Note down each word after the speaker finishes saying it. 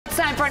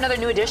Time for another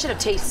new edition of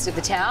Taste of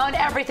the Town.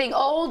 Everything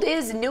old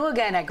is new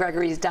again at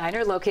Gregory's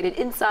Diner, located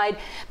inside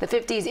the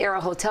 50s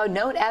era hotel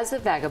known as the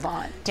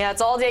Vagabond. Yeah,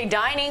 it's all-day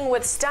dining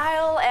with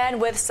style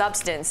and with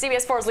substance.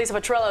 CBS 4's Lisa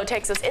Petrillo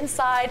takes us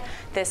inside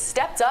this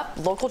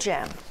stepped-up local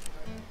gem.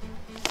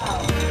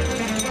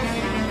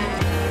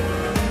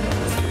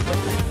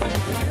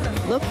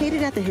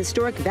 Located at the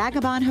historic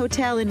Vagabond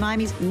Hotel in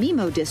Miami's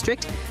MiMo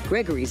district,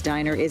 Gregory's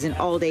Diner is an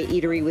all-day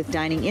eatery with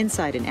dining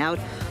inside and out,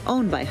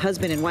 owned by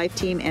husband and wife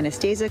team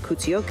Anastasia,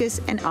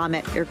 Koutsioukis, and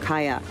Ahmet,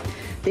 Erkaya.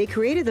 They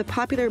created the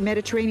popular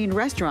Mediterranean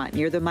restaurant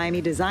near the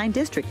Miami Design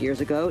District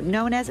years ago,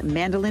 known as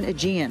Mandolin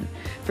Aegean.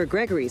 For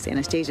Gregory's,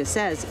 Anastasia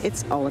says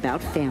it's all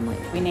about family.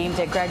 We named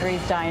it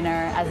Gregory's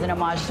Diner as an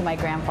homage to my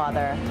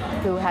grandfather,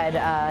 who had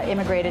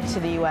immigrated to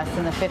the U.S.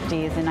 in the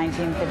 50s in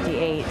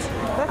 1958,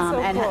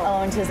 and cool.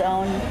 owned his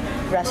own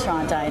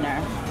restaurant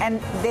diner. And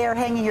they're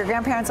hanging your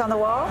grandparents on the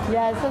wall?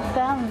 Yes, it's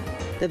them.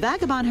 The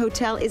Vagabond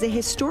Hotel is a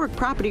historic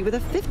property with a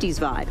 50s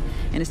vibe.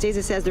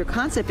 Anastasia says their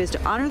concept is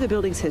to honor the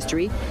building's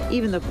history.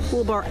 Even the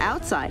pool bar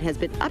outside has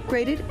been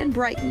upgraded and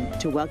brightened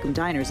to welcome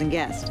diners and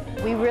guests.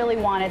 We really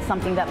wanted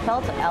something that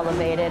felt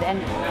elevated, and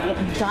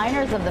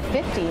diners of the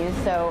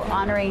 50s, so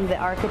honoring the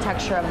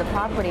architecture of the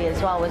property as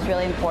well was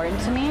really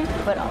important to me,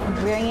 but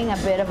bringing a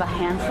bit of a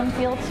handsome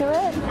feel to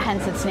it,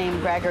 hence its name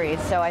Gregory.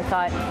 So I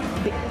thought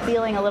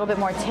feeling a little bit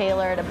more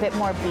tailored, a bit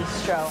more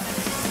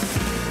bistro.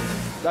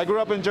 I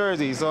grew up in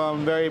Jersey, so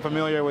I'm very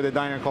familiar with the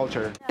diner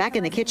culture. Back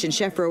in the kitchen,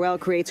 Chef Roel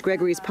creates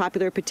Gregory's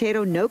popular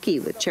potato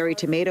gnocchi with cherry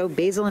tomato,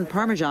 basil, and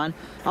Parmesan.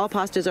 All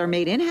pastas are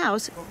made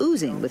in-house,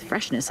 oozing with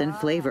freshness and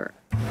flavor.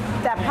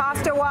 That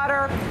pasta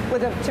water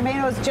with the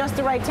tomatoes just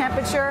the right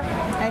temperature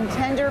and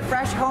tender,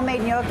 fresh,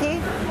 homemade gnocchi,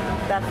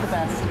 that's the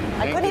best.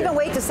 I couldn't even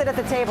wait to sit at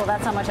the table.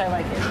 That's how much I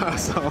like it.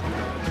 Awesome.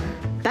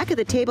 Back at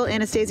the table,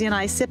 Anastasia and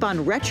I sip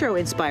on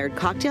retro-inspired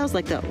cocktails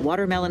like the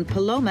watermelon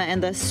paloma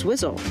and the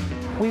swizzle.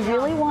 We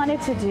really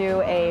wanted to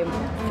do a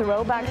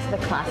throwback to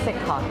the classic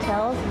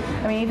cocktails.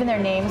 I mean, even their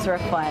names were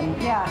fun.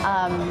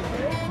 Yeah.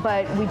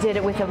 But we did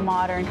it with a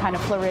modern kind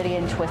of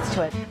Floridian twist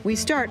to it. We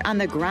start on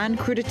the Grand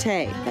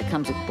Crudité that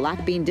comes with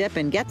black bean dip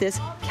and, get this,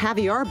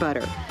 caviar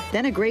butter.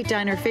 Then a great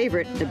diner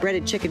favorite, the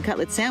breaded chicken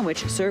cutlet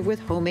sandwich served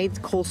with homemade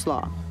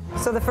coleslaw.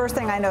 So the first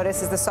thing I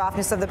notice is the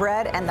softness of the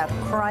bread and the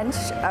crunch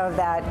of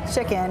that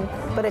chicken,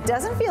 but it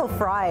doesn't feel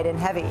fried and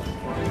heavy.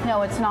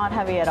 No, it's not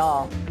heavy at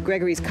all.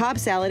 Gregory's Cobb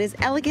salad is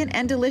elegant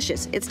and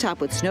delicious. It's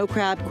topped with snow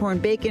crab,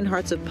 corned bacon,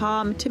 hearts of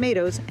palm,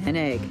 tomatoes, and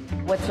egg.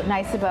 What's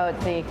nice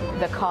about the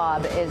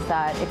Cobb is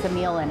that it's a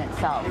meal in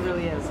itself. It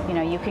really is. You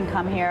know, you can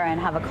come here and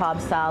have a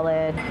Cobb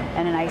salad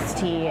and an iced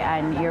tea,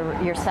 and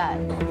you're set.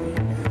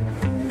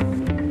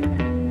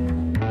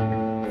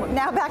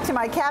 Now back to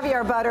my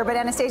caviar butter, but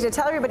Anastasia,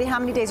 tell everybody how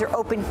many days are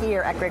open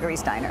here at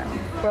Gregory's Diner.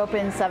 We're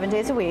open 7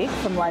 days a week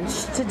from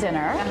lunch to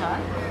dinner,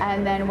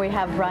 and then we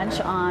have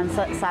brunch on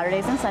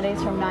Saturdays and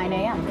Sundays from 9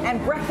 a.m.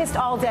 And breakfast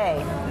all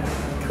day.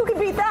 Who could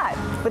beat that?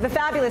 With the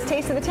fabulous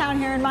Taste of the Town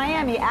here in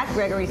Miami at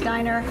Gregory's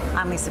Diner,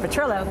 I'm Lisa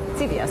Petrillo,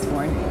 CBS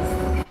 4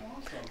 News.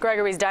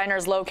 Gregory's Diner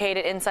is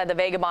located inside the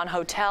Vagabond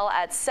Hotel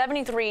at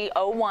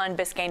 7301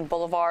 Biscayne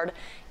Boulevard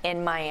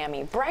in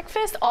Miami.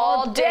 Breakfast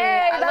all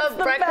day. I love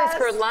breakfast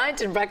for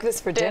lunch and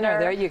breakfast for dinner.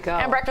 There you go.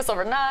 And breakfast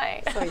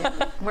overnight. So,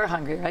 yeah, we're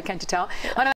hungry, right? Can't you tell?